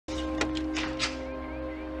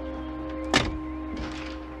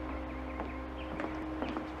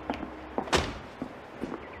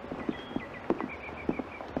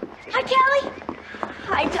Hi, Kelly.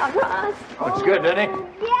 Hi, John Ross. Looks good, doesn't he?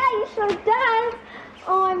 Yeah, you sure does.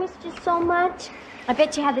 Oh, I missed you so much. I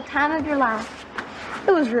bet you had the time of your life.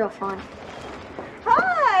 It was real fun.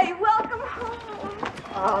 Hi, welcome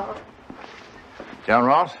home. John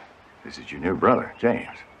Ross, this is your new brother,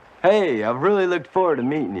 James. Hey, I've really looked forward to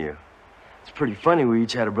meeting you. It's pretty funny we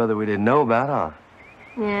each had a brother we didn't know about, huh?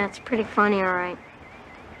 Yeah, it's pretty funny, all right.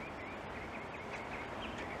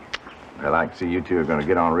 Well, I can see you two are going to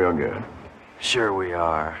get on real good. Sure we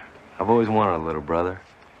are. I've always wanted a little brother.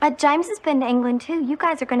 James has been to England, too. You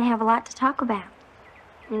guys are going to have a lot to talk about.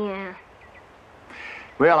 Yeah.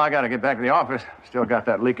 Well, I got to get back to the office. Still got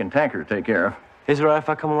that leaking tanker to take care of. Is it all right if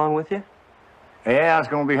I come along with you? Yeah, it's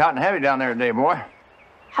going to be hot and heavy down there today, boy.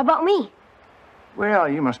 How about me? Well,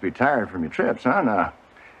 you must be tired from your trip, son.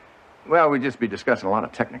 Well, we'd just be discussing a lot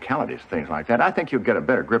of technicalities, things like that. I think you'll get a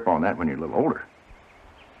better grip on that when you're a little older.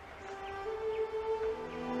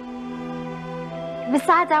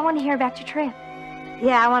 Besides, I want to hear about your trip.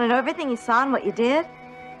 Yeah, I want to know everything you saw and what you did.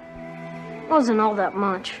 Wasn't all that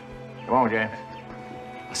much. Come on, James.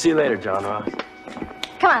 I'll see you later, John Ross.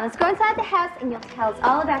 Come on, let's go inside the house and you'll tell us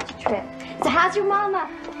all about your trip. So how's your mama?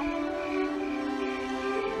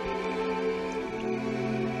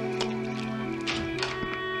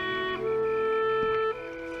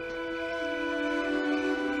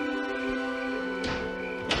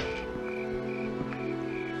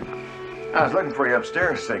 I was looking for you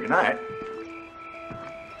upstairs to say goodnight.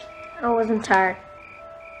 I wasn't tired.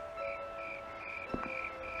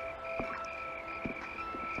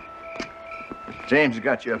 James has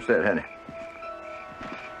got you upset, hasn't he?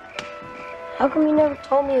 How come you never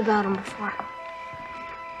told me about him before?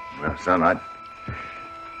 Well, son, I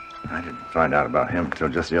didn't find out about him until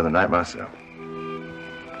just the other night myself.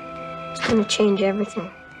 It's gonna change everything,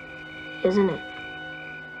 isn't it?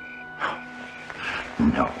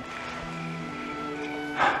 No.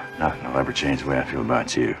 Nothing will ever change the way I feel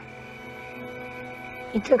about you.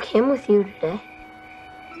 You took him with you today.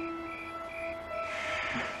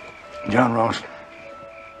 John Ross,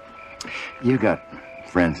 you got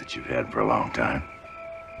friends that you've had for a long time.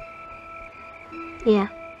 Yeah.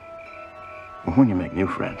 Well, when you make new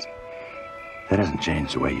friends, that doesn't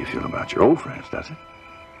change the way you feel about your old friends, does it?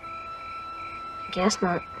 I guess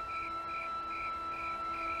not.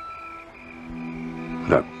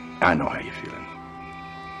 Look, I know how you're feeling.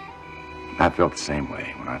 I felt the same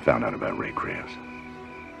way when I found out about Ray Krebs.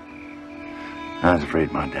 I was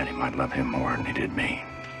afraid my daddy might love him more than he did me.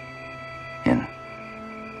 And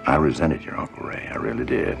I resented your Uncle Ray. I really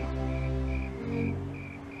did.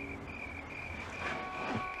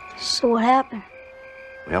 So what happened?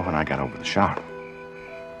 Well, when I got over the shock,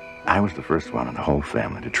 I was the first one in the whole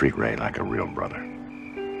family to treat Ray like a real brother.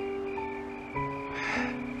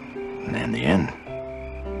 And in the end,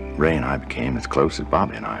 Ray and I became as close as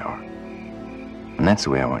Bobby and I are. And that's the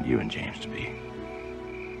way I want you and James to be.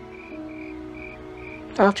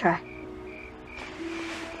 I'll try.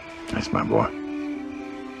 That's my boy.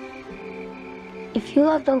 If you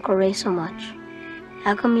loved Uncle Ray so much,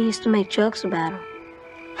 how come you used to make jokes about him?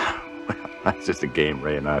 Well, that's just a game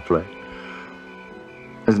Ray and I play.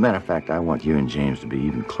 As a matter of fact, I want you and James to be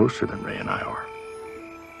even closer than Ray and I are.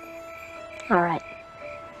 All right.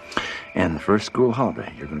 And the first school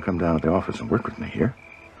holiday, you're going to come down to the office and work with me here.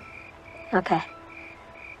 Okay.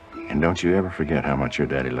 And don't you ever forget how much your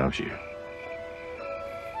daddy loves you.